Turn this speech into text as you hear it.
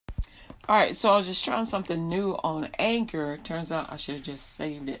All right, so I was just trying something new on Anchor. Turns out I should have just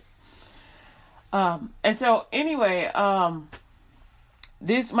saved it. And so anyway, my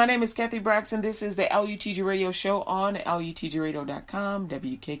name is Kathy Braxton. This is the LUTG Radio Show on LUTGRadio.com,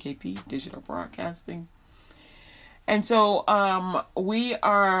 WKKP Digital Broadcasting. And so we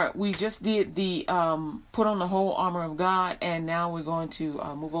just did the put on the whole armor of God, and now we're going to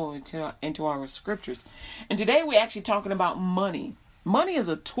move over into our scriptures. And today we're actually talking about money. Money is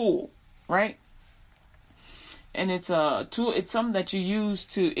a tool, right? And it's a tool. It's something that you use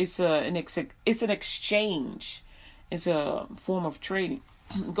to. It's an exchange. It's a form of trading.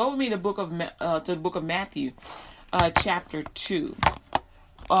 Go with me to the book of Matthew, chapter 2.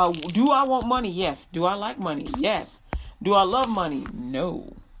 Do I want money? Yes. Do I like money? Yes. Do I love money?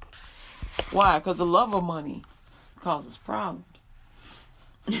 No. Why? Because the love of money causes problems.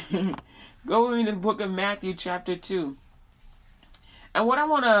 Go with me to the book of Matthew, chapter 2. And what I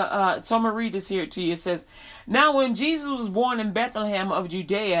want to, so I'm going to read this here to you. It says, "Now when Jesus was born in Bethlehem of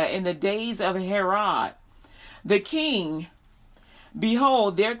Judea in the days of Herod, the king,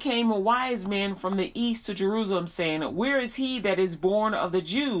 behold, there came wise men from the east to Jerusalem, saying, Where is he that is born of the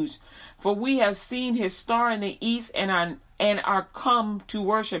Jews? For we have seen his star in the east and are come to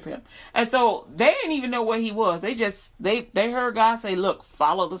worship him." And so they didn't even know where he was. They heard God say, "Look,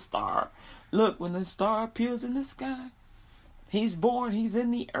 follow the star. Look, when the star appears in the sky, he's born, he's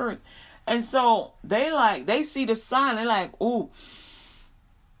in the earth." And so they see the sign, they're like, ooh.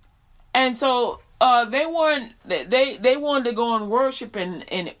 And so they wanted to go and worship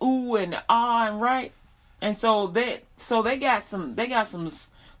and ooh and ah and right. And so they got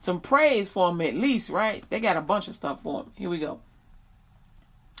some praise for him at least, right? They got a bunch of stuff for him. Here we go.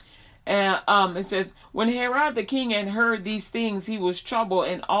 And it says, "When Herod the king had heard these things, he was troubled,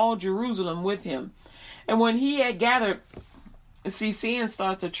 and all Jerusalem with him. And when he had gathered," see, sin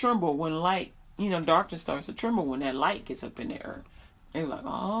starts to tremble when light, darkness starts to tremble when that light gets up in the earth. And like,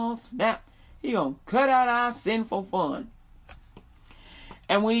 oh snap, he gonna cut out our sinful fun.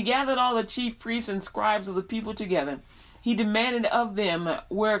 "And when he gathered all the chief priests and scribes of the people together, he demanded of them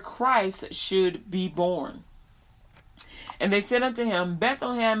where Christ should be born. And they said unto him,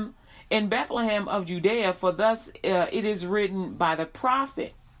 in Bethlehem of Judea, for thus it is written by the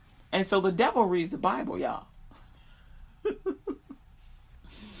prophet." And so the devil reads the Bible, y'all.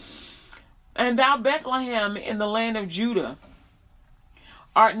 "And thou, Bethlehem, in the land of Judah,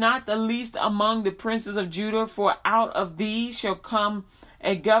 art not the least among the princes of Judah, for out of thee shall come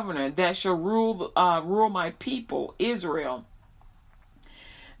a governor that shall rule my people Israel."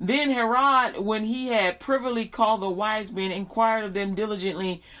 Then Herod, when he had privily called the wise men, inquired of them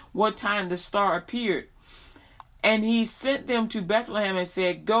diligently what time the star appeared. And he sent them to Bethlehem and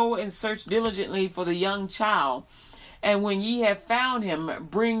said, "Go and search diligently for the young child. And when ye have found him,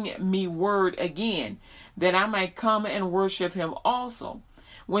 bring me word again, that I might come and worship him also."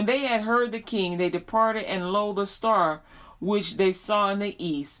 When they had heard the king, they departed, and lo, the star which they saw in the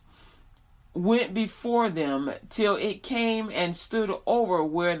east went before them till it came and stood over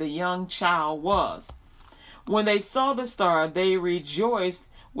where the young child was. When they saw the star, they rejoiced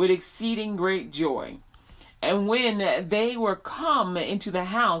with exceeding great joy. And when they were come into the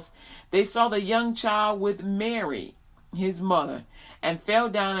house, they saw the young child with Mary, his mother, and fell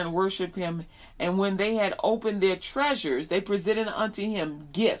down and worshipped him. And when they had opened their treasures, they presented unto him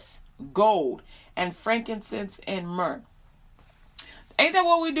gifts, gold, and frankincense, and myrrh. Ain't that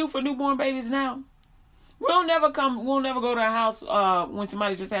what we do for newborn babies now? We'll never go to a house when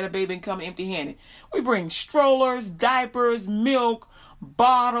somebody just had a baby and come empty-handed. We bring strollers, diapers, milk,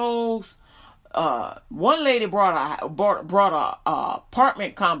 bottles. One lady brought a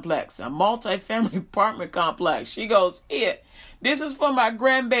apartment complex, a multi-family apartment complex. She goes, "Here, this is for my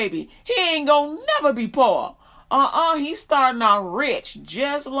grandbaby. He ain't gonna never be poor. He's starting out rich,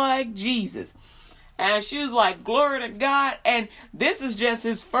 just like Jesus." And she was like, "Glory to God." And this is just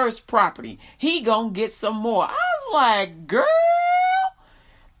his first property. He gonna get some more. I was like, girl,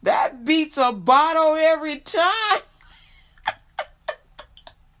 that beats a bottle every time.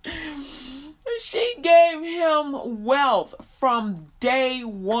 She gave him wealth from day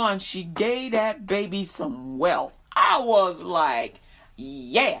one. She gave that baby some wealth. I was like,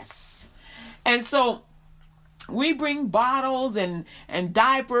 yes. And so we bring bottles and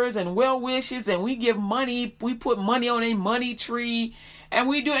diapers and well wishes, and we give money. We put money on a money tree, and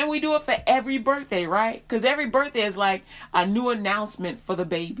we do it for every birthday, right? Because every birthday is like a new announcement for the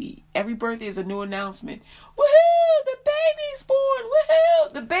baby. Every birthday is a new announcement. Woohoo! The baby's born.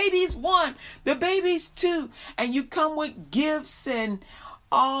 Woohoo! The baby's one. The baby's two. And you come with gifts and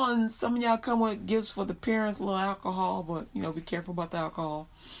all, and some of y'all come with gifts for the parents, a little alcohol, but be careful about the alcohol.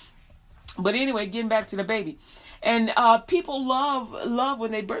 But anyway, getting back to the baby. And people love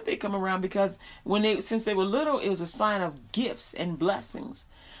when their birthday come around, because since they were little, it was a sign of gifts and blessings.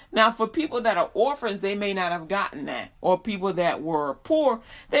 Now, for people that are orphans, they may not have gotten that. Or people that were poor,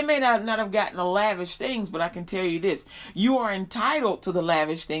 they may not have gotten the lavish things. But I can tell you this. You are entitled to the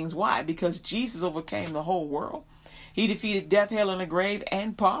lavish things. Why? Because Jesus overcame the whole world. He defeated death, hell, and the grave,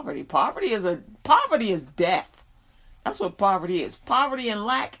 and poverty. Poverty is death. That's what poverty is. Poverty and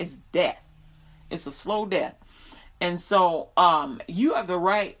lack is death. It's a slow death. And so you have the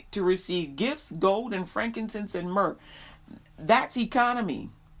right to receive gifts, gold, and frankincense, and myrrh. That's economy.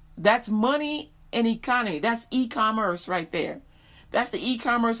 That's money and economy. That's e-commerce right there. That's the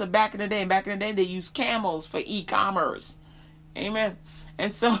e-commerce of back in the day. Back in the day, they used camels for e-commerce. Amen.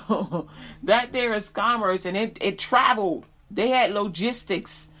 And so that there is commerce, and it traveled. They had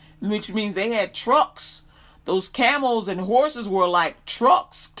logistics, which means they had trucks. Those camels and horses were like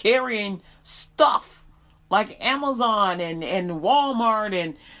trucks carrying stuff, like Amazon and Walmart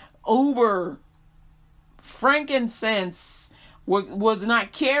and Uber. Frankincense was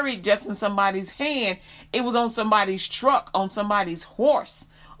not carried just in somebody's hand. It was on somebody's truck, on somebody's horse,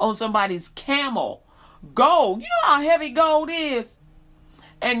 on somebody's camel. Gold, you know how heavy gold is?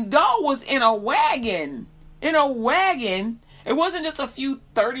 And gold was in a wagon. In a wagon. It wasn't just a few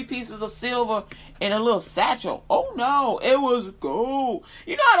 30 pieces of silver in a little satchel. Oh no, it was gold.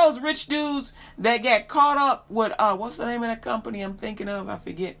 You know how those rich dudes that get caught up with, what's the name of that company I'm thinking of? I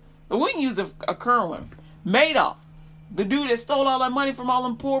forget. But we can use a current one. Madoff. The dude that stole all that money from all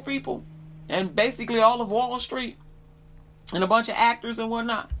them poor people. And basically all of Wall Street. And a bunch of actors and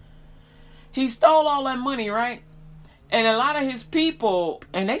whatnot. He stole all that money, right? And a lot of his people,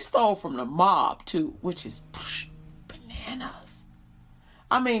 and they stole from the mob too, which is bananas.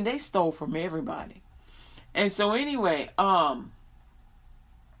 I mean, they stole from everybody. And so anyway,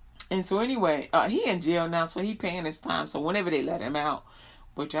 he in jail now, so he paying his time. So whenever they let him out,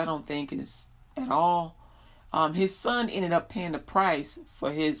 which I don't think is at all, his son ended up paying the price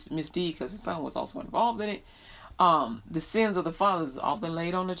for his misdeed, because his son was also involved in it. The sins of the father is often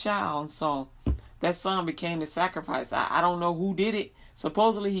laid on the child, and so that son became the sacrifice. I don't know who did it.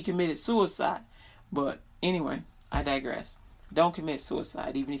 Supposedly he committed suicide. But anyway, I digress. Don't commit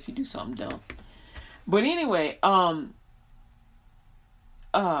suicide, even if you do something dumb. But anyway, what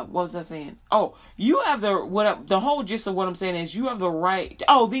was I saying? Oh, you have the whole gist of what I'm saying is you have the right.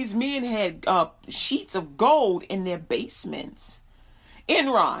 These men had sheets of gold in their basements.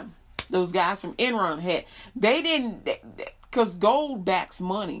 Enron, those guys from Enron because gold backs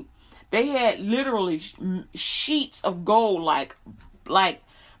money. They had literally sheets of gold, like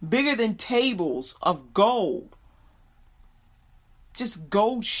bigger than tables of gold. Just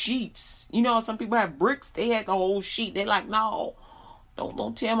gold sheets. You know, some people have bricks. They had the whole sheet. They're like, no,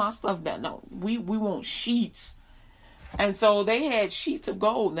 don't tear my stuff down. No, we want sheets. And so they had sheets of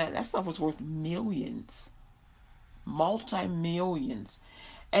gold. That stuff was worth millions, multi-millions.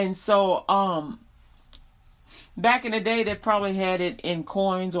 And so, back in the day, they probably had it in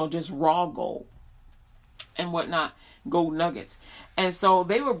coins or just raw gold and whatnot, gold nuggets. And so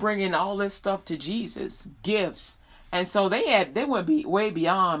they were bringing all this stuff to Jesus, gifts. And so they went way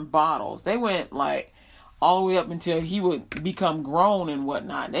beyond bottles. They went like all the way up until he would become grown and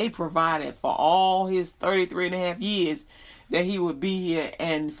whatnot. They provided for all his 33 and a half years that he would be here,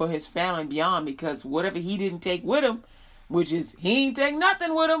 and for his family beyond, because whatever he didn't take with him, which is he ain't take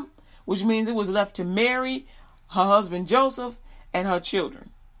nothing with him, which means it was left to Mary, her husband Joseph, and her children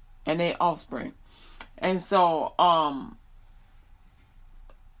and their offspring. And so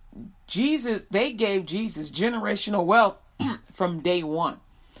they gave Jesus generational wealth from day one.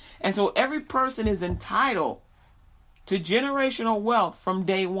 And so every person is entitled to generational wealth from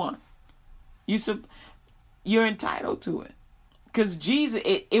day one. You're entitled to it. Because Jesus,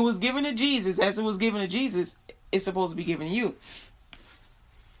 it was given to Jesus. As it was given to Jesus, it's supposed to be given to you.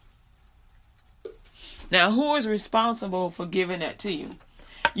 Now, who is responsible for giving that to you?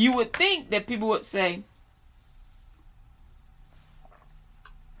 You would think that people would say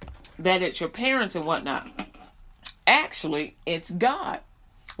that it's your parents and whatnot. Actually, it's God.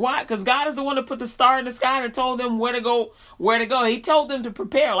 Why? Because God is the one that put the star in the sky and told them where to go. He told them to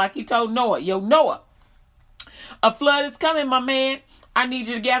prepare, like he told Noah. Noah, a flood is coming, my man. I need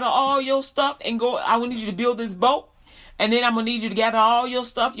you to gather all your stuff and go. I need you to build this boat. And then I'm going to need you to gather all your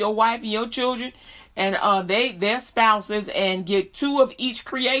stuff, your wife and your children, and their spouses, and get 2 of each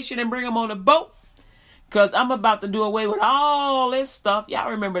creation and bring them on a boat. Because I'm about to do away with all this stuff.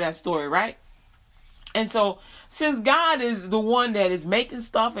 Y'all remember that story, right? And so, since God is the one that is making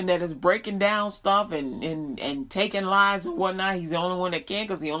stuff and that is breaking down stuff and taking lives and whatnot, he's the only one that can,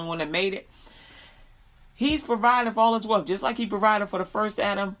 because he's the only one that made it. He's provided for all his wealth, just like he provided for the first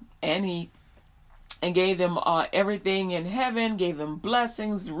Adam and Eve, and gave them everything in heaven, gave them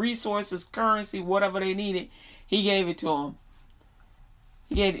blessings, resources, currency, whatever they needed. He gave it to them.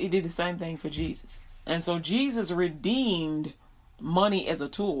 He did the same thing for Jesus. And so Jesus redeemed money as a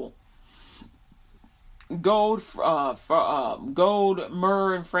tool. Gold, gold,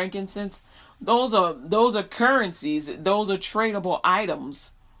 myrrh, and frankincense. Those are currencies. Those are tradable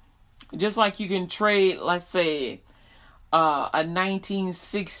items. Just like you can trade, let's say, a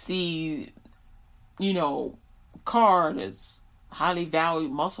 1960, car that's highly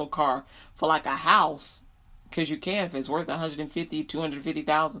valued muscle car for like a house, because you can, if it's worth 150,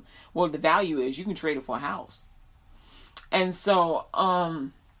 250,000. Well, the value is you can trade it for a house. And so,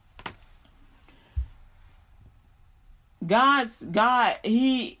 God,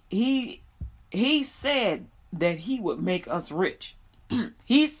 he said that he would make us rich.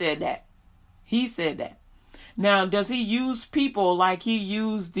 He said that. Now, does he use people like he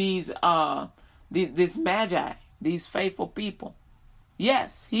used this magi, these faithful people?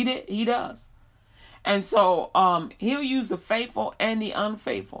 Yes, he does. And so, he'll use the faithful and the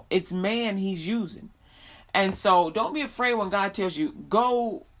unfaithful. It's man he's using. And so, don't be afraid when God tells you,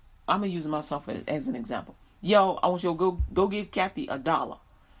 go. I'm going to use myself as an example. Yo, I want you to go give Kathy $1.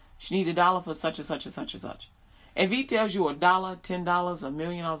 She need $1 for such and such and such and such. If he tells you $1, $10, $1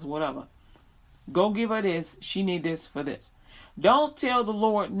 million, whatever, go give her this. She need this for this. Don't tell the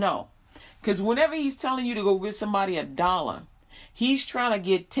Lord no. Because whenever he's telling you to go give somebody $1, he's trying to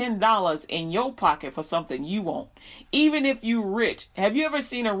get $10 in your pocket for something you want. Even if you rich. Have you ever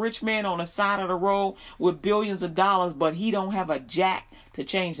seen a rich man on the side of the road with billions of dollars, but he don't have a jack to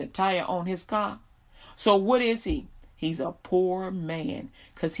change the tire on his car? So what is he? He's a poor man,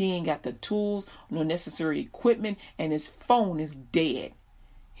 because he ain't got the tools, no necessary equipment, and his phone is dead.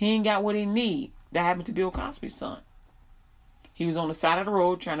 He ain't got what he need. That happened to Bill Cosby's son. He was on the side of the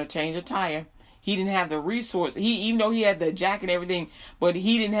road trying to change a tire. He didn't have the resource. Even though he had the jack and everything, but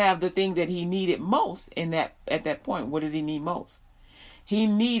he didn't have the thing that he needed most at that point. What did he need most? He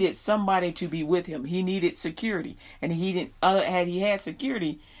needed somebody to be with him. He needed security, and had he had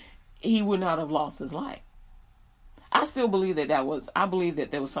security, he would not have lost his life. I still believe I believe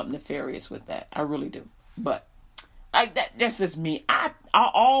that there was something nefarious with that. I really do. But that's just me. I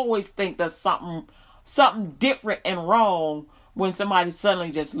always think there's something different and wrong when somebody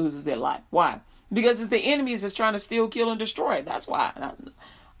suddenly just loses their life. Why? Because it's the enemies that's trying to steal, kill, and destroy. That's why. I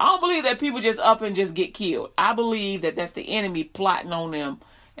don't believe that people just up and just get killed. I believe that that's the enemy plotting on them.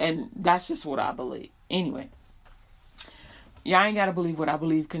 And that's just what I believe. Anyway. Yeah, I ain't got to believe what I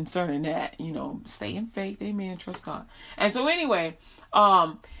believe concerning that. Stay in faith. Amen. Trust God. And so anyway,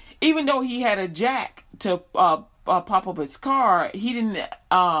 even though he had a jack to pop up his car, he didn't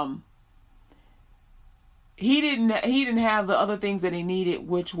have the other things that he needed,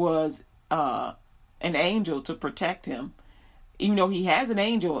 which was an angel to protect him. Even though he has an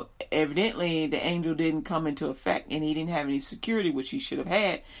angel, evidently the angel didn't come into effect, and he didn't have any security, which he should have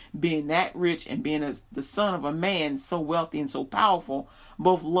had, being that rich and being the son of a man so wealthy and so powerful,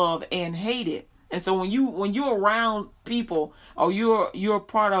 both loved and hated. And so when you're around people, or you're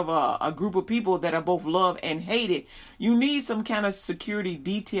part of a group of people that are both loved and hated, you need some kind of security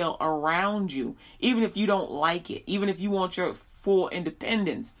detail around you, even if you don't like it, even if you want your full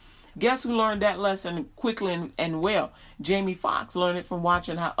independence. Guess who learned that lesson quickly and well? Jamie Foxx learned it from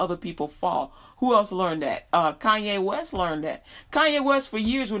watching how other people fall. Who else learned that? Kanye West learned that. Kanye West for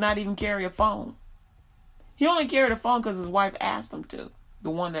years would not even carry a phone. He only carried a phone because his wife asked him to. The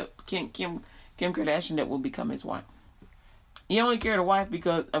one that Kim Kardashian that will become his wife. He only carried a wife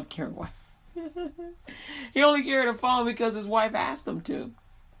because of He only carried a phone because his wife asked him to.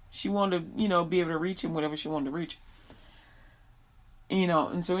 She wanted to, be able to reach him whenever she wanted to reach him.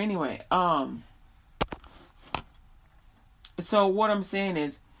 And so anyway, so what I'm saying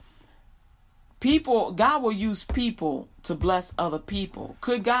is, God will use people to bless other people.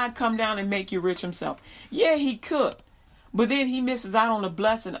 Could God come down and make you rich himself? Yeah, he could. But then he misses out on the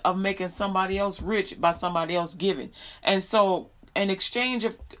blessing of making somebody else rich by somebody else giving. And so an exchange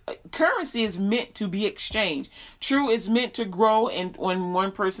of currency is meant to be exchanged. True, it's meant to grow in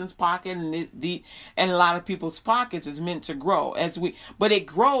one person's pocket, and a lot of people's pockets is meant to grow but it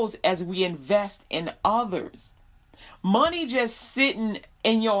grows as we invest in others. Money just sitting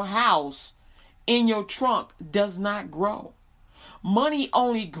in your house, in your trunk, does not grow. Money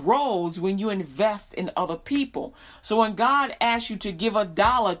only grows when you invest in other people. So when God asks you to give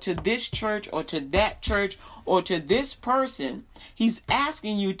 $1 to this church or to that church or to this person, he's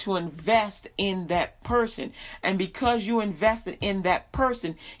asking you to invest in that person. And because you invested in that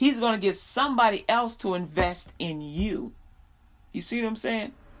person, he's going to get somebody else to invest in you. You see what I'm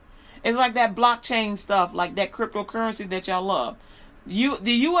saying? It's like that blockchain stuff, like that cryptocurrency that y'all love. The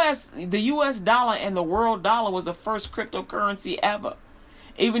US dollar and the world dollar was the first cryptocurrency ever.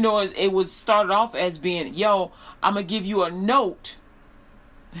 Even though it was started off as being, yo, I'm going to give you a note.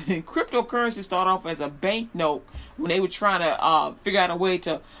 Cryptocurrency started off as a bank note when they were trying to figure out a way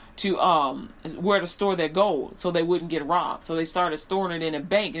to where to store their gold so they wouldn't get robbed. So they started storing it in a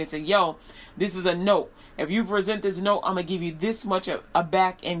bank, and they said, yo, this is a note. If you present this note, I'm going to give you this much a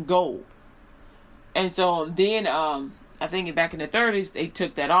back in gold. And so then I think back in the 30s, they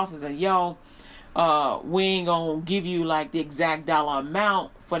took that off and said, yo, we ain't going to give you like the exact dollar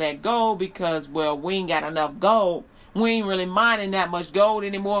amount for that gold because, well, we ain't got enough gold. We ain't really mining that much gold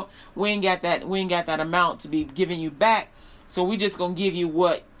anymore. We ain't got that amount to be giving you back. So we just going to give you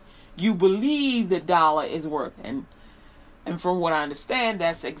what you believe the dollar is worth. And from what I understand,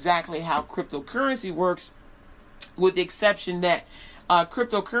 that's exactly how cryptocurrency works, with the exception that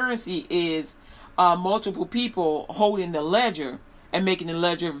cryptocurrency is multiple people holding the ledger and making the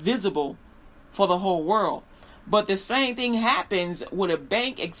ledger visible for the whole world. But the same thing happens with a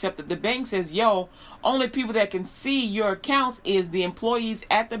bank, except that the bank says, yo, only people that can see your accounts is the employees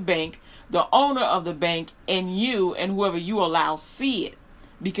at the bank, the owner of the bank, and you, and whoever you allow see it.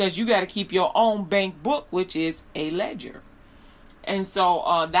 Because you got to keep your own bank book, which is a ledger. And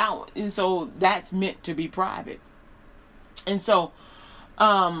so that's meant to be private. And so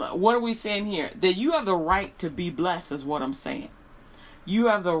what are we saying here? That you have the right to be blessed is what I'm saying. You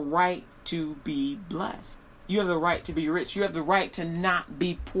have the right to be blessed. You have the right to be rich. You have the right to not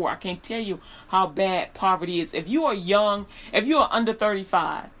be poor. I can't tell you how bad poverty is. If you are young, if you are under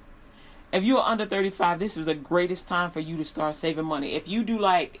 35, this is the greatest time for you to start saving money. If you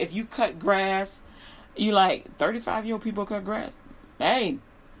cut grass, 35-year-old people cut grass. Hey,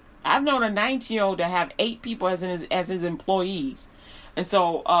 I've known a 19-year-old to have 8 people as his employees. And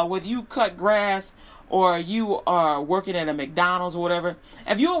so whether you cut grass or you are working at a McDonald's or whatever,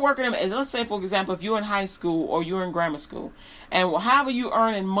 if you're working, let's say, for example, if you're in high school or you're in grammar school, and however you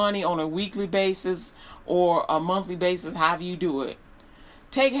earning money on a weekly basis or a monthly basis, however you do it,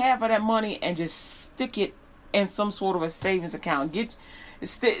 take half of that money and just stick it in some sort of a savings account.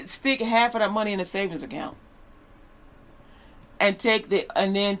 Stick half of that money in a savings account, and take the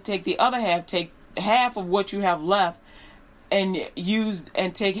other half. Take half of what you have left, and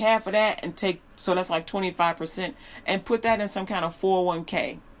take half of that and so that's like 25%, and put that in some kind of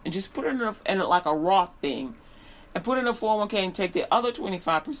 401k, and just put it in like a Roth thing, and put it in a 401k, and take the other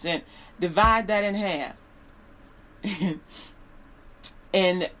 25%, divide that in half,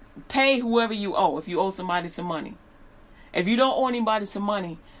 and pay whoever you owe. If you owe somebody some money, if you don't owe anybody some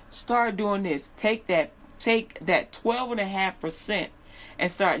money, start doing this. Take that 12.5%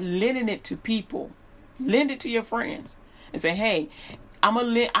 and start lending it to people. Lend it to your friends and say, hey,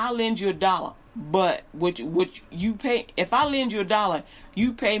 I'll lend you $1, but what you pay, if I lend you $1,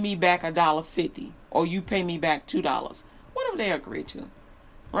 you pay me back $1.50, or you pay me back $2, whatever they agree to,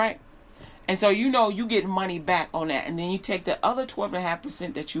 right? And so you get money back on that, and then you take the other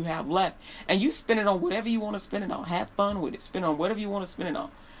 12.5% that you have left, and you spend it on whatever you want to spend it on. Have fun with it. Spend it on whatever you want to spend it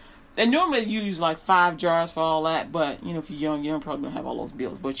on. And normally you use like 5 jars for all that, but if you're young, you don't probably have all those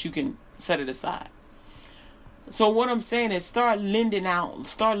bills, but you can set it aside. So what I'm saying is start lending out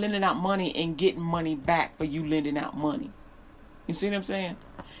money and getting money back for you lending out money. You see what I'm saying?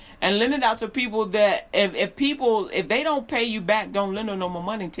 And lend it out to people that if they don't pay you back, don't lend them no more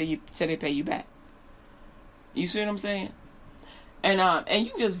money until they pay you back. You see what I'm saying? And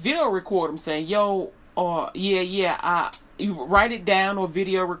you can just video record them saying, yo, or you write it down or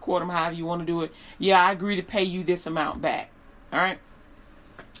video record them however you want to do it. Yeah, I agree to pay you this amount back. All right.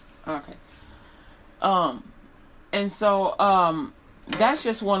 Okay. And so that's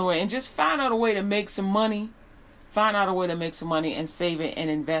just one way. And just find out a way to make some money. Find out a way to make some money and save it and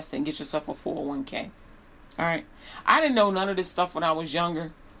invest it and get yourself a 401k. All right. I didn't know none of this stuff when I was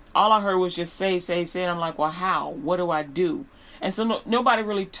younger. All I heard was just save. And I'm like, well, how? What do I do? And so nobody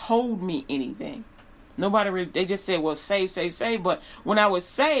really told me anything. They just said, well, save. But when I would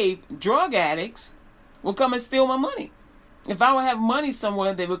save, drug addicts would come and steal my money. If I would have money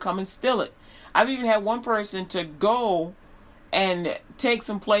somewhere, they would come and steal it. I've even had one person to go and take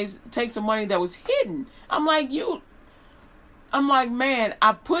some money that was hidden. I'm like, man,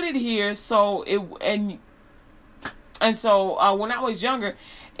 I put it here And so when I was younger,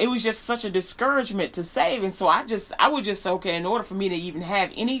 it was just such a discouragement to save. And so I would just say, okay, in order for me to even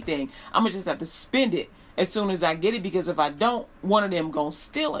have anything, I'm going to just have to spend it as soon as I get it. Because if I don't, one of them going to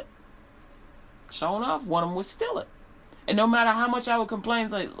steal it. Sure enough, one of them would steal it. And no matter how much I would complain,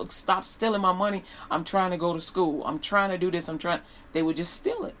 it's like, look, stop stealing my money. I'm trying to go to school. I'm trying to do this. They would just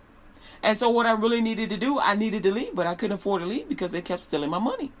steal it. And so what I really needed to do, I needed to leave, but I couldn't afford to leave because they kept stealing my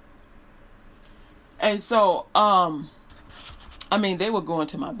money. And so, they would go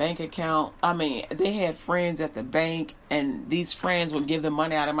into my bank account. They had friends at the bank, and these friends would give them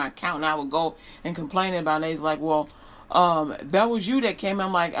money out of my account, and I would go and complain about it. He's like, well, that was you that came.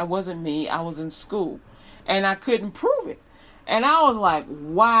 I'm like, it wasn't me. I was in school, and I couldn't prove it. And I was like,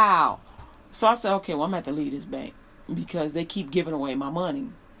 wow. So I said, okay, well, I'm going to have to leave this bank because they keep giving away my money.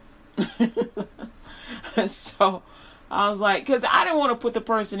 So I was like, because I didn't want to put the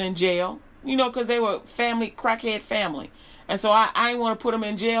person in jail. Because they were crackhead family. And so I didn't want to put them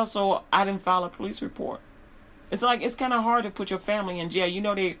in jail, so I didn't file a police report. It's like, it's kind of hard to put your family in jail.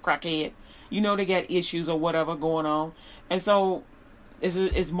 They're crackhead. They got issues or whatever going on. And so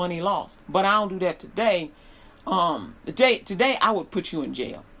it's money lost. But I don't do that today. Today I would put you in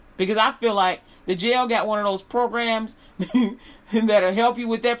jail. Because I feel like the jail got one of those programs that'll help you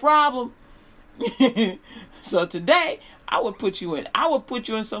with that problem. So today, I would put you in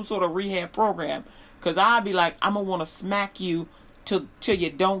some sort of rehab program, because I'd be like, I'm going to want to smack you till you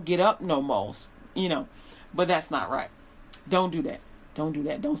don't get up no more, but that's not right. Don't do that. Don't do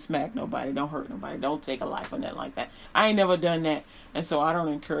that. Don't smack nobody. Don't hurt nobody. Don't take a life or nothing like that. I ain't never done that. And so I don't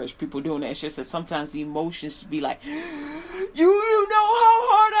encourage people doing that. It's just that sometimes the emotions be like, you know how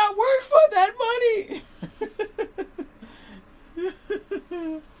hard I worked for that money.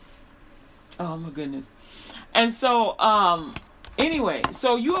 Oh my goodness. And so, anyway,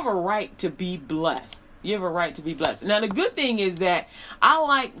 so you have a right to be blessed. You have a right to be blessed. Now, the good thing is that I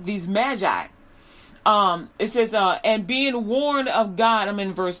like these magi. It says, and being warned of God, I'm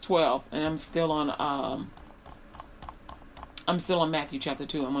in verse 12, and I'm still on Matthew chapter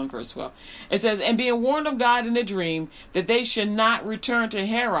 2. I'm on verse 12. It says, and being warned of God in a dream that they should not return to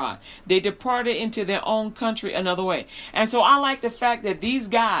Herod, they departed into their own country another way. And so I like the fact that these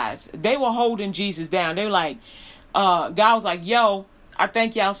guys, they were holding Jesus down. They were like, God was like, yo, I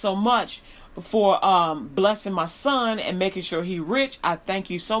thank y'all so much for blessing my son and making sure he rich. I thank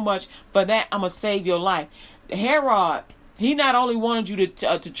you so much for that. I'm going to save your life. Herod, he not only wanted you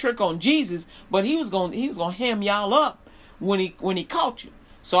to trick on Jesus, but he was going to hem y'all up when he caught you.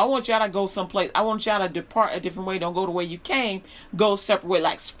 So I want y'all to go someplace. I want y'all to depart a different way. Don't go the way you came. Go separate way,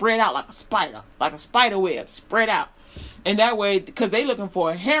 like spread out like a spider web, spread out. And that way, because they looking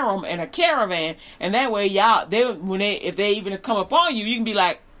for a harem and a caravan, and that way y'all, if they even come upon you, you can be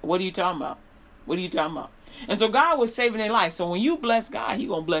like, what are you talking about? What are you talking about? And so God was saving their life. So when you bless God, he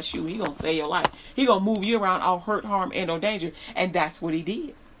going to bless you. He going to save your life. He going to move you around all hurt, harm, and or danger. And that's what he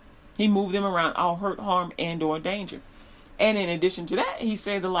did. He moved them around all hurt, harm, and or danger. And in addition to that, he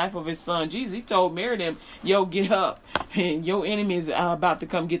saved the life of his son, Jesus. He told Mary them, yo, get up. And your enemy is about to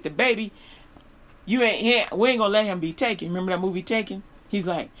come get the baby. We ain't going to let him be taken. Remember that movie Taken? He's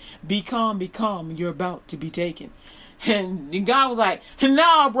like, be calm, you're about to be taken. And God was like,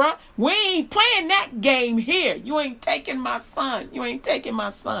 nah, bro, we ain't playing that game here. You ain't taking my son. You ain't taking my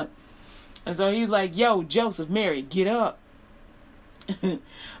son. And so he's like, yo, Joseph, Mary, get up.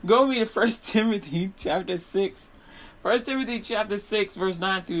 Go read 1 Timothy chapter 6. 1 Timothy chapter 6, verse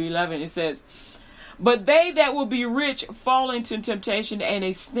 9 through 11. It says, but they that will be rich fall into temptation and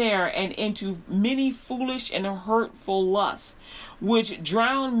a snare, and into many foolish and hurtful lusts, which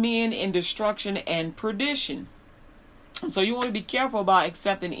drown men in destruction and perdition. So you want to be careful about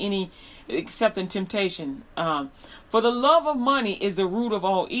accepting temptation. For the love of money is the root of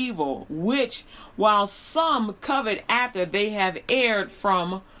all evil, which while some covet after, they have erred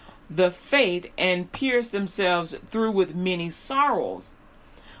from the faith and pierced themselves through with many sorrows.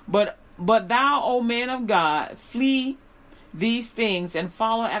 But thou, O man of God, flee these things and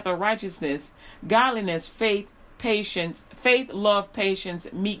follow after righteousness, godliness, faith, love,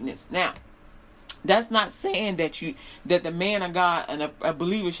 patience, meekness. Now, that's not saying that the man of God and a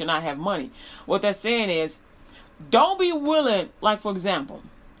believer should not have money. What that's saying is, don't be willing, like for example,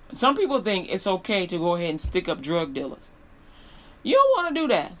 some people think it's okay to go ahead and stick up drug dealers. You don't want to do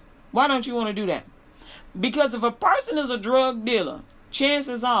that. Why don't you want to do that? Because if a person is a drug dealer,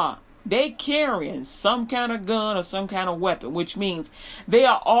 chances are they carrying some kind of gun or some kind of weapon, which means they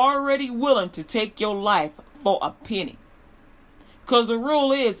are already willing to take your life for a penny. Because the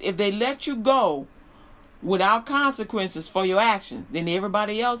rule is, if they let you go without consequences for your actions, then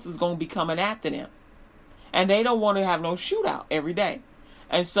everybody else is going to be coming after them. And they don't want to have no shootout every day.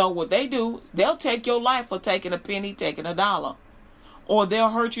 And so what they do, they'll take your life for taking a penny, taking a dollar. Or they'll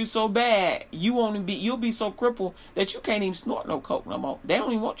hurt you so bad, you'll be so crippled that you can't even snort no coke no more. They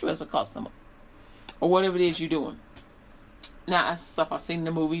don't even want you as a customer. Or whatever it is you're doing. Now, that's stuff I've seen in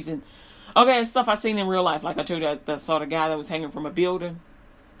the movies. And okay, it's stuff I've seen in real life. Like I told you, I saw the guy that was hanging from a building.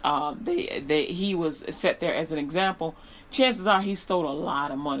 He was set there as an example. Chances are he stole a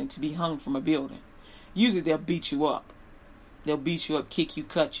lot of money to be hung from a building. Usually they'll beat you up. They'll beat you up, kick you,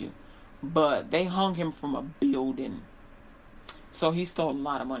 cut you. But they hung him from a building. So he stole a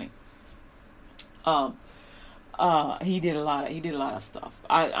lot of money. He did a lot of stuff.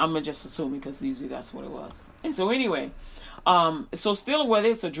 I'm just assuming because usually that's what it was. And so anyway, so stealing, whether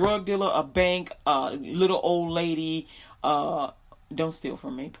it's a drug dealer, a bank, a little old lady, don't steal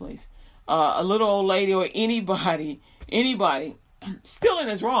from me, please. A little old lady or anybody, stealing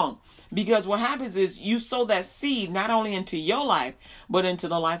is wrong. Because what happens is you sow that seed not only into your life, but into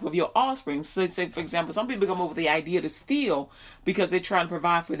the life of your offspring. So say, for example, some people come up with the idea to steal because they're trying to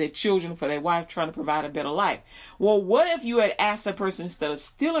provide for their children, for their wife, trying to provide a better life. Well, what if you had asked a person, instead of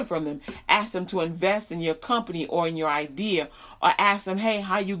stealing from them, asked them to invest in your company or in your idea, or ask them, hey,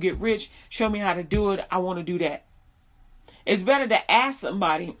 how you get rich? Show me how to do it. I want to do that. It's better to ask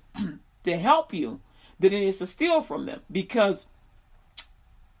somebody to help you than it is to steal from them, because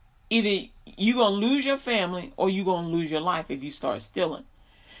either you're going to lose your family or you're going to lose your life if you start stealing.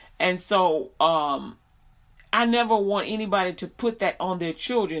 And so I never want anybody to put that on their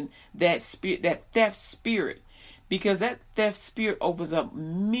children, that spirit, that theft spirit, because that theft spirit opens up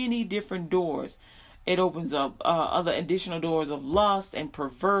many different doors. It opens up other additional doors of lust and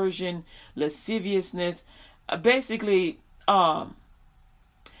perversion, lasciviousness. Basically, you're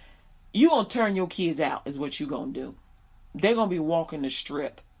going to turn your kids out is what you're going to do. They're going to be walking the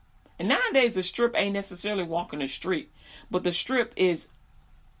strip. And nowadays the strip ain't necessarily walking the street, but the strip is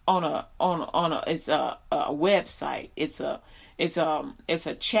on a website. It's a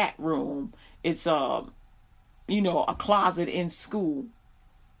chat room. It's a closet in school.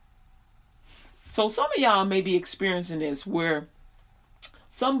 So some of y'all may be experiencing this, where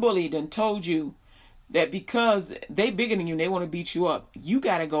some bully done told you that because they bigger than you and they want to beat you up, you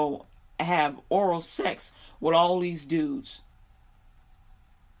got to go have oral sex with all these dudes.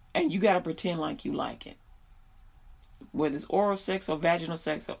 And you got to pretend like you like it. Whether it's oral sex or vaginal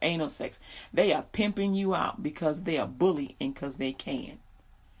sex or anal sex, they are pimping you out because they are bullying because they can.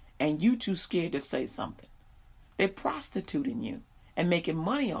 And you too scared to say something. They're prostituting you and making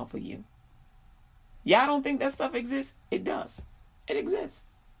money off of you. Y'all don't think that stuff exists? It does. It exists.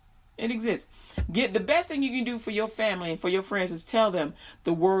 It exists. The best thing you can do for your family and for your friends is tell them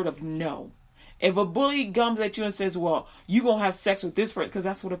the word of no. If a bully comes at you and says, well, you're going to have sex with this person, because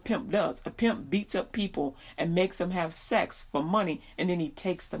that's what a pimp does. A pimp beats up people and makes them have sex for money, and then he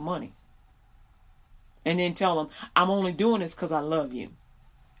takes the money. And then tell them, I'm only doing this because I love you.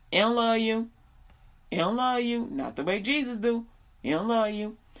 He don't love you. He don't love you. Not the way Jesus do. He don't love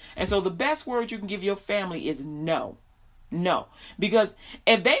you. And so the best word you can give your family is no. No. Because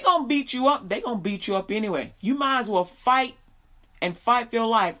if they going to beat you up, they going to beat you up anyway. You might as well fight and fight for your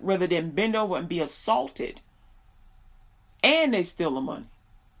life rather than bend over and be assaulted. And they steal the money.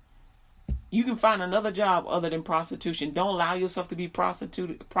 You can find another job other than prostitution. Don't allow yourself to be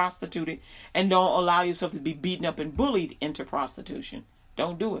prostituted, and don't allow yourself to be beaten up and bullied into prostitution.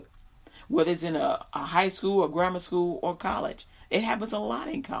 Don't do it. Whether it's in a high school or grammar school or college. It happens a lot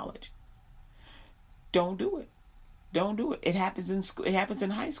in college. Don't do it. Don't do it. It happens in school. It happens in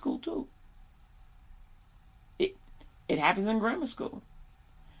high school too. It happens in grammar school.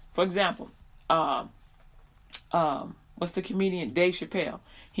 For example, what's the comedian Dave Chappelle?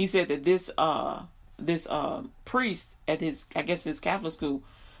 He said that this priest at his Catholic school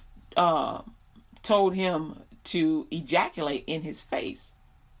told him to ejaculate in his face.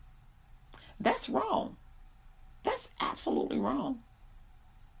 That's wrong. That's absolutely wrong.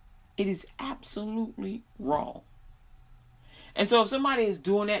 It is absolutely wrong. And so if somebody is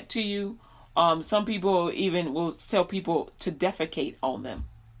doing that to you, some people even will tell people to defecate on them.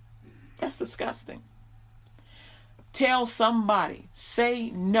 That's disgusting. Tell somebody,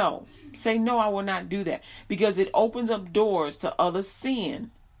 say no. Say no, I will not do that. Because it opens up doors to other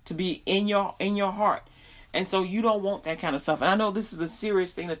sin to be in your heart. And so you don't want that kind of stuff. And I know this is a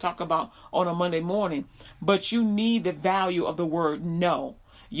serious thing to talk about on a Monday morning, but you need the value of the word no.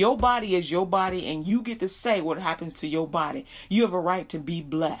 Your body is your body, and you get to say what happens to your body. You have a right to be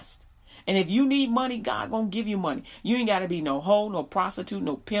blessed. And if you need money, God gonna give you money. You ain't got to be no hoe, no prostitute,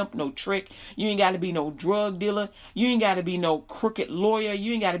 no pimp, no trick. You ain't got to be no drug dealer. You ain't got to be no crooked lawyer.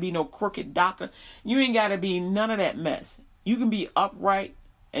 You ain't got to be no crooked doctor. You ain't got to be none of that mess. You can be upright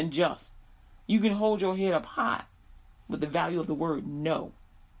and just. You can hold your head up high with the value of the word no.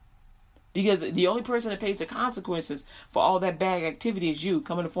 Because the only person that pays the consequences for all that bad activity is you,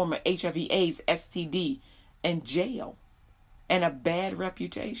 coming in the form of HIV, AIDS, STD, and jail, and a bad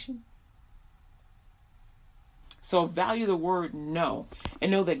reputation. So value the word no,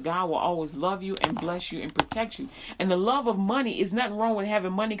 and know that God will always love you and bless you and protect you. And the love of money is nothing wrong with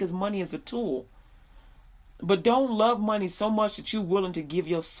having money, because money is a tool. But don't love money so much that you're willing to give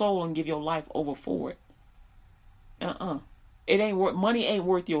your soul and give your life over for it. It ain't worth, money ain't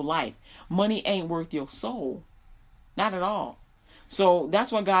worth your life. Money ain't worth your soul. Not at all. So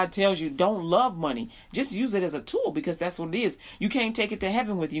that's why God tells you, don't love money. Just use it as a tool, because that's what it is. You can't take it to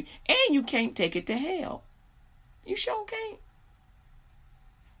heaven with you, and you can't take it to hell. You sure can't.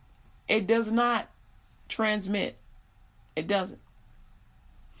 It does not transmit. It doesn't.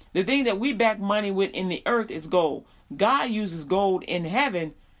 The thing that we back money with in the earth is gold. God uses gold in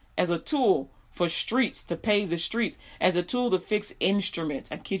heaven as a tool for streets, to pave the streets, as a tool to fix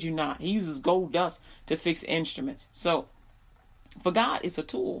instruments. I kid you not. He uses gold dust to fix instruments. So for God, it's a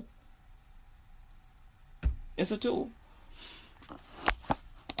tool. It's a tool.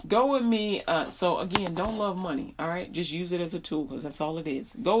 Go with me. So again, don't love money. All right. Just use it as a tool, because that's all it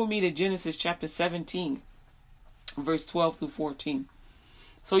is. Go with me to Genesis chapter 17, verse 12 through 14.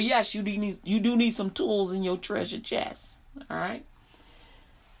 So yes, you do need some tools in your treasure chest. All right.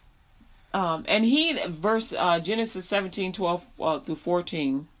 And Genesis 17, 12 through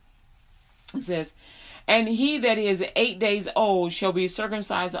 14 says, and he that is 8 days old shall be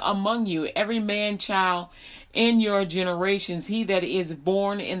circumcised among you, every man child in your generations, he that is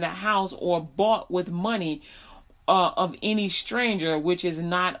born in the house or bought with money of any stranger, which is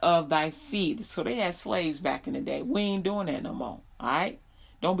not of thy seed. So they had slaves back in the day. We ain't doing that no more. All right.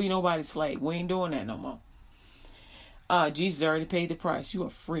 Don't be nobody's slave. We ain't doing that no more. Jesus already paid the price. You are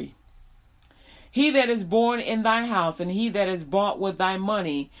free. He that is born in thy house and he that is bought with thy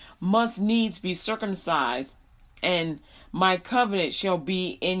money must needs be circumcised, and my covenant shall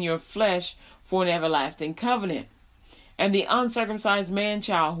be in your flesh for an everlasting covenant. And the uncircumcised man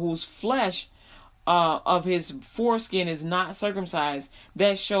child, whose flesh of his foreskin is not circumcised,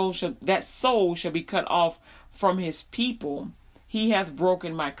 that soul shall be cut off from his people. He hath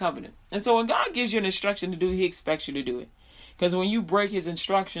broken my covenant. And so when God gives you an instruction to do, he expects you to do it. Because when you break his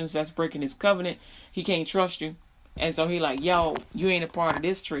instructions, that's breaking his covenant. He can't trust you. And so he like, yo, you ain't a part of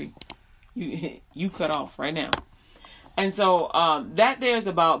this tree. You cut off right now. And so that there's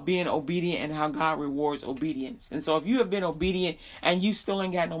about being obedient and how God rewards obedience. And so if you have been obedient and you still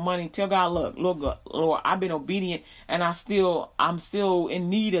ain't got no money, tell God, look, Lord, I've been obedient and I'm still in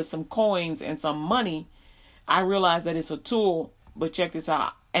need of some coins and some money. I realize that it's a tool, but check this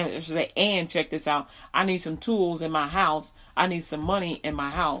out. And check this out. I need some tools in my house. I need some money in my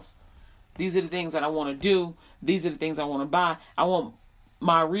house. These are the things that I want to do. These are the things I want to buy. I want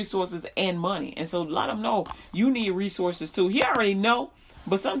my resources and money. And so let him know you need resources too. He already know,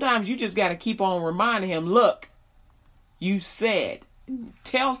 but sometimes you just got to keep on reminding him, look, you said,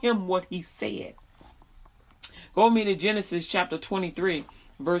 tell him what he said. Go with me to Genesis chapter 23,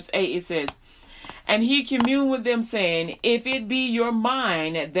 verse 8. It says, and he communed with them, saying, if it be your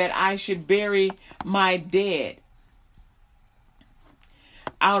mind that I should bury my dead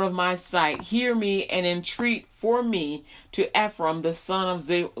out of my sight, hear me and entreat for me to Ephraim the son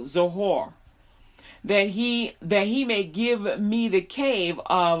of Zohar, that he may give me the cave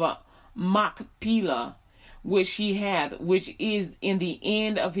of Machpelah, which he hath, which is in the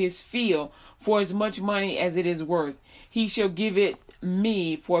end of his field, for as much money as it is worth. He shall give it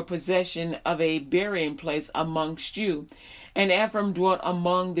me for possession of a burying place amongst you. And Ephraim dwelt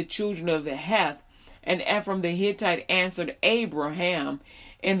among the children of Heth, and Ephraim the Hittite answered Abraham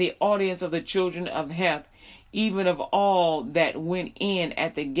in the audience of the children of Heth, even of all that went in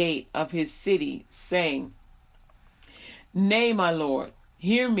at the gate of his city, saying, nay, my Lord,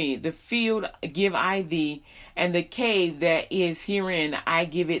 hear me, the field give I thee, and the cave that is herein I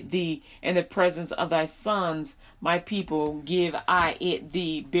give it thee, in the presence of thy sons, my people, give I it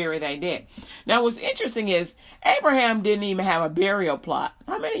thee, bury thy dead. Now what's interesting is Abraham didn't even have a burial plot.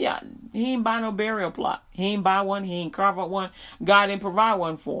 How many of y'all? He ain't buy no burial plot. He ain't buy one. He ain't carve up one. God didn't provide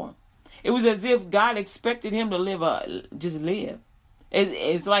one for him. It was as if God expected him to just live.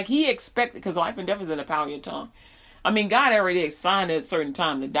 It's like he expected, because life and death is in the power of your tongue. I mean, God already assigned at a certain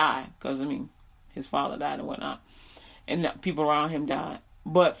time to die, because his father died and whatnot, and people around him died.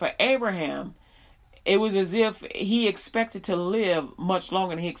 But for Abraham, it was as if he expected to live much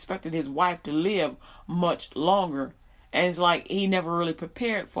longer, and he expected his wife to live much longer. And it's like he never really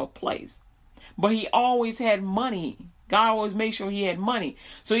prepared for a place. But he always had money. God always made sure he had money.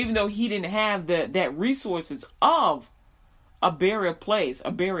 So even though he didn't have that resources of a burial place,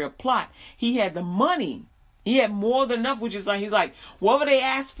 a burial plot, he had the money. He had more than enough, which is like, he's like, whatever they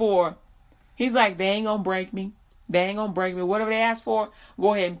ask for, he's like, they ain't gonna break me. They ain't gonna break me. Whatever they ask for,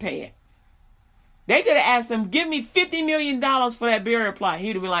 go ahead and pay it. They could have asked him, give me $50 million for that burial plot. He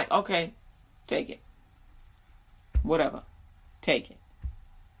would have been like, okay, take it. Whatever. Take it.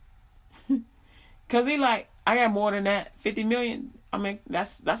 Because he like, I got more than that. 50 million. I mean,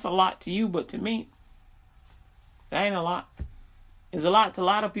 that's a lot to you, but to me, that ain't a lot. It's a lot to a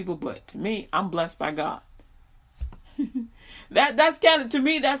lot of people, but to me, I'm blessed by God. That's kind of, to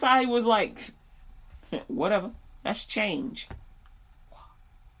me, that's how he was like, whatever. That's change.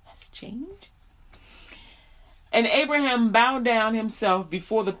 That's change. And Abraham bowed down himself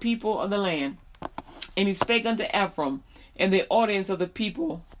before the people of the land, and he spake unto Ephraim in the audience of the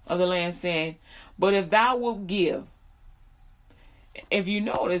people of the land, saying, but if thou wilt give. If you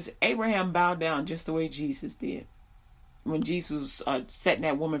notice, Abraham bowed down just the way Jesus did when Jesus was setting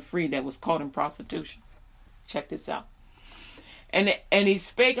that woman free that was caught in prostitution. Check this out. And he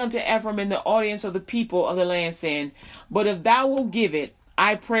spake unto Ephraim in the audience of the people of the land, saying, but if thou wilt give it,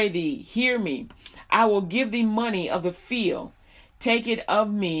 I pray thee, hear me. I will give thee money of the field. Take it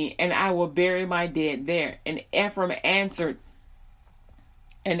of me, and I will bury my dead there. And Ephraim answered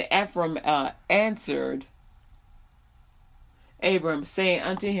Abram, saying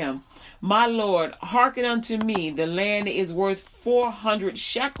unto him, my Lord, hearken unto me. The land is worth 400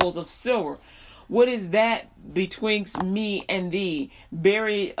 shekels of silver. What is that betwixt me and thee?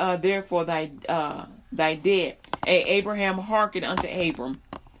 Bury therefore thy dead. Abraham hearkened unto Ephraim,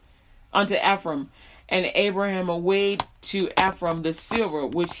 and Abraham awayed to Ephraim the silver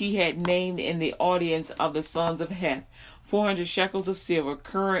which he had named in the audience of the sons of Heth, 400 shekels of silver,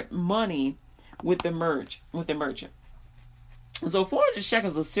 current money with the merchant. So 400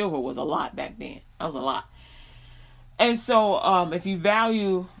 shekels of silver was a lot back then. That was a lot. And so if you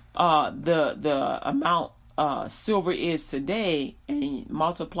value the amount silver is today and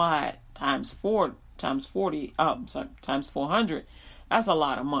multiply it times 400, that's a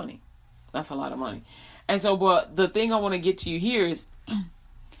lot of money. That's a lot of money. And so, but the thing I want to get to you here is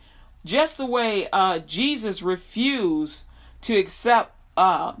just the way Jesus refused to accept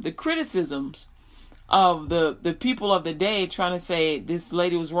the criticisms of the people of the day trying to say this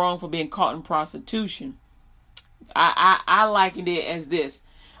lady was wrong for being caught in prostitution. I likened it as this.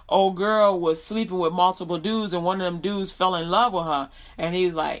 Old girl was sleeping with multiple dudes, and one of them dudes fell in love with her. And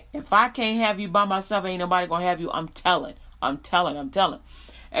he's like, if I can't have you by myself, ain't nobody gonna have you. I'm telling.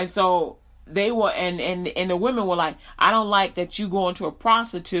 And so they were, and the women were like, I don't like that you going to a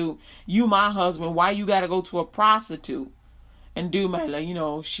prostitute. You my husband. Why you got to go to a prostitute? And dude might like,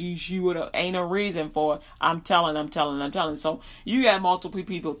 she would have, ain't no reason for it. I'm telling. So you got multiple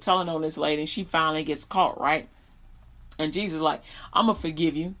people telling on this lady, and she finally gets caught, right? And Jesus is like, I'm going to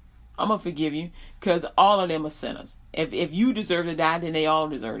forgive you. Because all of them are sinners. If you deserve to die, then they all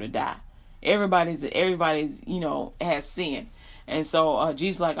deserve to die. Everybody's, has sin. And so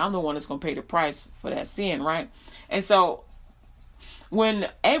Jesus is like, I'm the one that's going to pay the price for that sin, right? And so when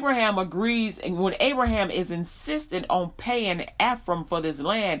Abraham agrees, and when Abraham is insistent on paying Ephraim for this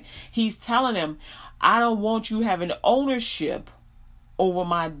land, he's telling him, I don't want you having ownership over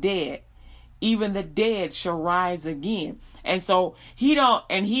my dead. Even the dead shall rise again. And so he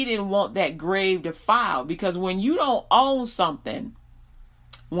didn't want that grave defiled, because when you don't own something,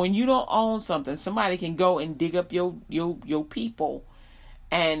 somebody can go and dig up your people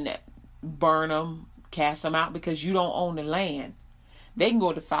and burn them, cast them out, because you don't own the land. They can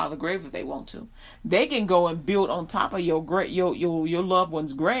go defile the grave if they want to. They can go and build on top of your loved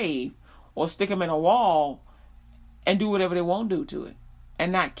one's grave, or stick them in a wall and do whatever they want to do to it,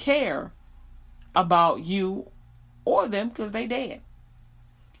 and not care about you or them, because they dead.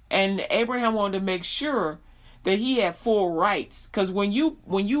 And Abraham wanted to make sure that he had full rights, because when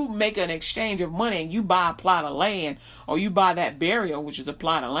you make an exchange of money and you buy a plot of land, or you buy that burial, which is a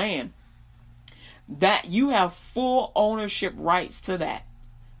plot of land, that you have full ownership rights to that.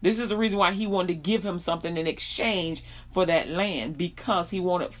 This is the reason why he wanted to give him something in exchange for that land, because he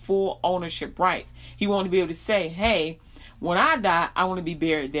wanted full ownership rights. He wanted to be able to say, hey, when I die, I want to be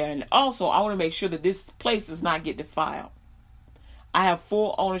buried there. And also, I want to make sure that this place does not get defiled. I have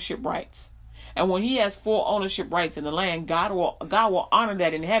full ownership rights. And when he has full ownership rights in the land, God will honor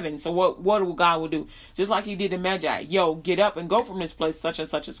that in heaven. So what will God will do? Just like he did the Magi. Yo, get up and go from this place. Such and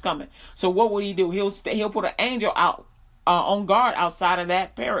such is coming. So what would he do? He'll put an angel out on guard outside of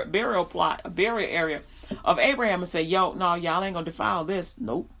that burial area of Abraham and say, yo, no, y'all ain't gonna defile this.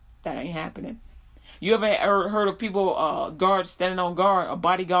 Nope, that ain't happening. You ever heard of people, guards standing on guard, or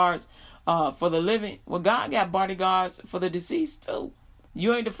bodyguards for the living? Well, God got bodyguards for the deceased too.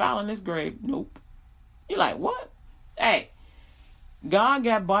 You ain't defiling this grave. Nope. You're like, what? Hey, God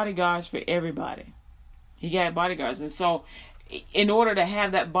got bodyguards for everybody. He got bodyguards. And so in order to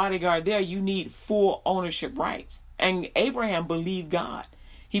have that bodyguard there, you need full ownership rights. And Abraham believed God.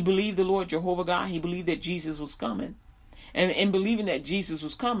 He believed the Lord Jehovah God. He believed that Jesus was coming. And in believing that Jesus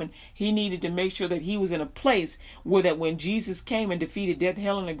was coming, he needed to make sure that he was in a place where that when Jesus came and defeated death,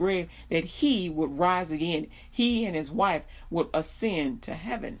 hell, and the grave, that he would rise again. He and his wife would ascend to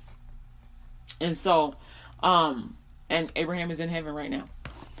heaven. And so, and Abraham is in heaven right now.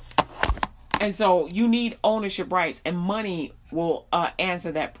 And so you need ownership rights, and money will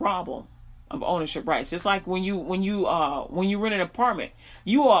answer that problem of ownership rights. Just like when you rent an apartment,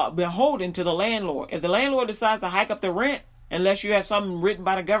 you are beholden to the landlord. If the landlord decides to hike up the rent, unless you have something written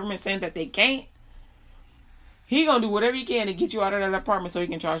by the government saying that they can't, he gonna do whatever he can to get you out of that apartment so he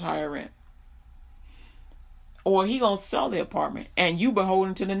can charge higher rent. Or he gonna sell the apartment and you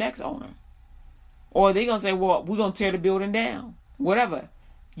beholden to the next owner. Or they gonna say, well, we're gonna tear the building down. Whatever.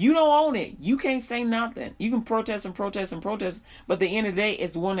 You don't own it. You can't say nothing. You can protest and protest and protest, but at the end of the day,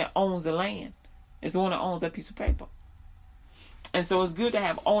 it's the one that owns the land. It's the one that owns that piece of paper. And so it's good to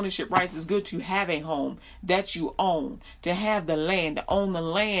have ownership rights. It's good to have a home that you own, to have the land, to own the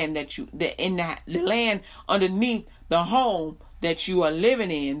land the land underneath the home that you are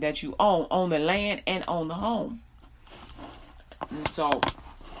living in, that you own the land and own the home. And so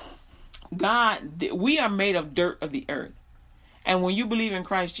we are made of dirt of the earth. And when you believe in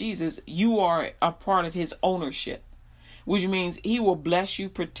Christ Jesus, you are a part of his ownership, which means he will bless you,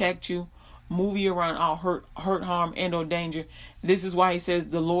 protect you, move you around all hurt, harm, and or danger. This is why he says,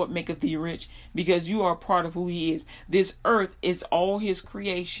 the Lord maketh thee rich, because you are a part of who he is. This earth is all his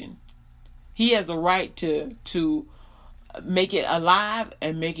creation. He has the right to make it alive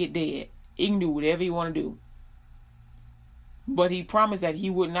and make it dead. He can do whatever he want to do. But he promised that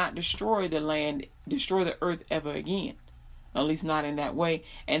he would not destroy the earth ever again. At least not in that way.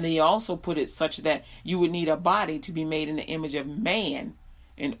 And he also put it such that you would need a body to be made in the image of man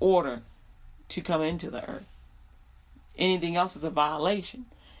in order to come into the earth. Anything else is a violation.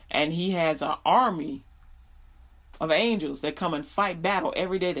 And he has an army of angels that come and fight battle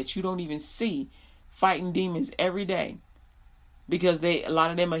every day that you don't even see, fighting demons every day. Because a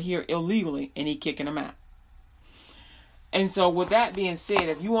lot of them are here illegally and he kicking them out. And so with that being said,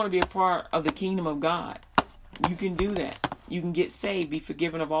 if you want to be a part of the kingdom of God, you can do that. You can get saved, be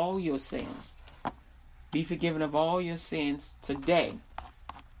forgiven of all your sins. Be forgiven of all your sins today.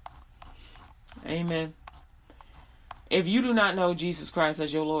 Amen. If you do not know Jesus Christ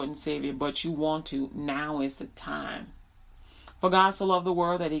as your Lord and Savior, but you want to, now is the time. For God so loved the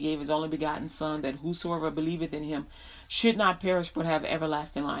world that he gave his only begotten Son, that whosoever believeth in him should not perish but have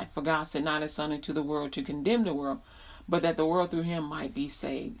everlasting life. For God sent not his Son into the world to condemn the world, but that the world through him might be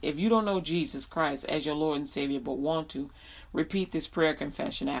saved. If you don't know Jesus Christ as your Lord and Savior, but want to, repeat this prayer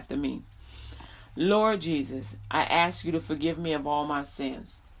confession after me. Lord Jesus, I ask you to forgive me of all my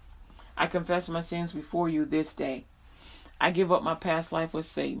sins. I confess my sins before you this day. I give up my past life with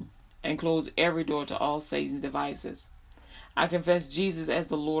Satan and close every door to all Satan's devices. I confess Jesus as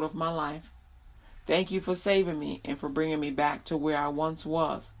the Lord of my life. Thank you for saving me and for bringing me back to where I once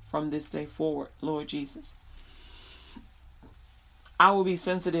was from this day forward, Lord Jesus. I will be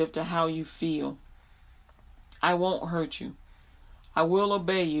sensitive to how you feel. I won't hurt you. I will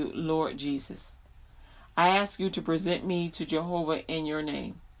obey you, Lord Jesus. I ask you to present me to Jehovah in your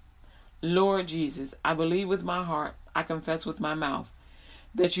name. Lord Jesus, I believe with my heart, I confess with my mouth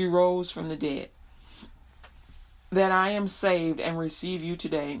that you rose from the dead, that I am saved and receive you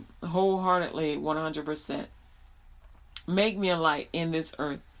today, wholeheartedly, 100%. Make me a light in this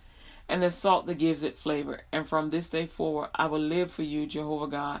earth and the salt that gives it flavor. And from this day forward, I will live for you, Jehovah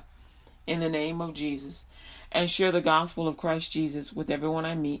God, in the name of Jesus, and share the gospel of Christ Jesus with everyone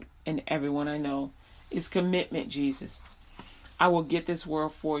I meet and everyone I know. It's commitment, Jesus. I will get this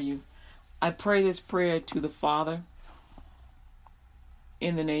world for you. I pray this prayer to the Father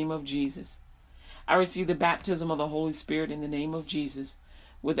in the name of Jesus. I receive the baptism of the Holy Spirit in the name of Jesus,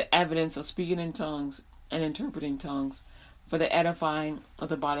 with the evidence of speaking in tongues and interpreting tongues for the edifying of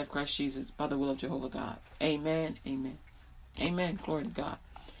the body of Christ Jesus by the will of Jehovah God. Amen. Amen. Amen. Glory to God.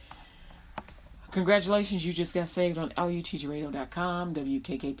 Congratulations, you just got saved on LUTGRadio.com,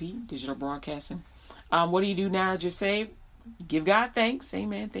 WKKP, Digital Broadcasting. What do you do now that you're saved? Give God thanks.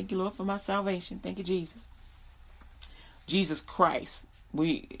 Amen. Thank you, Lord, for my salvation. Thank you, Jesus. Jesus Christ.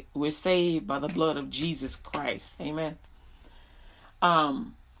 We're saved by the blood of Jesus Christ. Amen.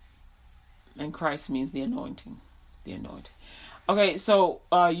 And Christ means the anointing. The anointing. Okay, so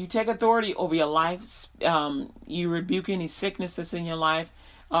you take authority over your life. You rebuke any sickness that's in your life,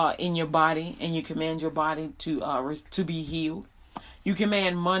 in your body, and you command your body to be healed. You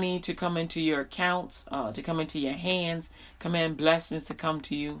command money to come into your accounts, to come into your hands. Command blessings to come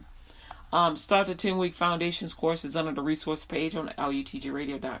to you. Start the 10-week foundations courses under the resource page on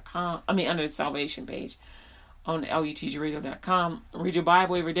LUTGRadio.com. Under the salvation page on LUTGRadio.com. Read your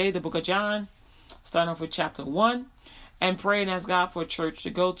Bible every day, the book of John, starting off with chapter 1, and pray and ask God for a church to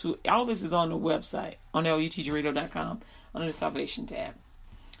go to. All this is on the website, on LUTGRadio.com, under the salvation tab.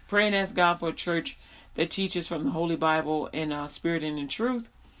 Pray and ask God for a church that teaches from the Holy Bible in spirit and in truth.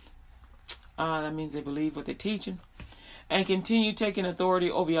 That means they believe what they're teaching. And continue taking authority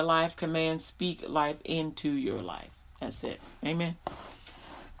over your life. Command, speak life into your life. That's it. Amen.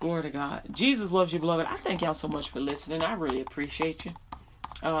 Glory to God. Jesus loves you, beloved. I thank y'all so much for listening. I really appreciate you.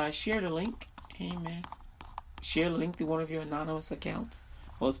 Share the link. Amen. Share the link to one of your anonymous accounts.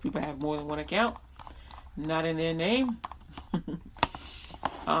 Most people have more than one account. Not in their name.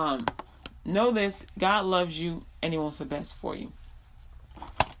 Know this. God loves you and He wants the best for you.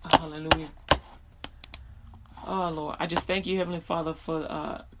 Hallelujah. Oh, Lord, I just thank you, Heavenly Father,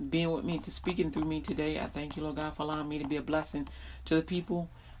 for being with me, to speaking through me today. I thank you, Lord God, for allowing me to be a blessing to the people.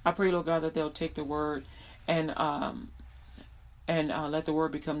 I pray, Lord God, that they'll take the word and let the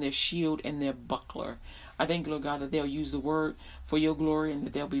word become their shield and their buckler. I thank you, Lord God, that they'll use the word for your glory and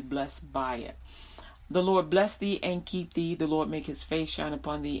that they'll be blessed by it. The Lord bless thee and keep thee. The Lord make his face shine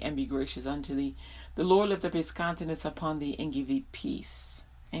upon thee and be gracious unto thee. The Lord lift up his countenance upon thee and give thee peace.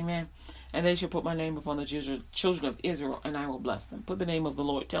 Amen. And they shall put my name upon the children of Israel, and I will bless them. Put the name of the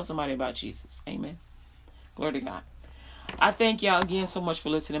Lord. Tell somebody about Jesus. Amen. Glory to God. I thank y'all again so much for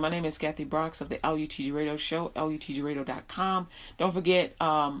listening. My name is Kathy Brox of the LUTG Radio Show, LUTGRadio.com. Don't forget,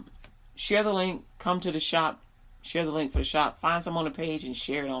 share the link. Come to the shop. Share the link for the shop. Find some on the page and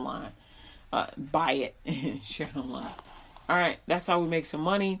share it online. Buy it. Share it online. All right. That's how we make some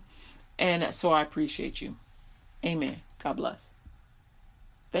money. And so I appreciate you. Amen. God bless.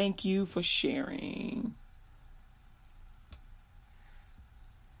 Thank you for sharing.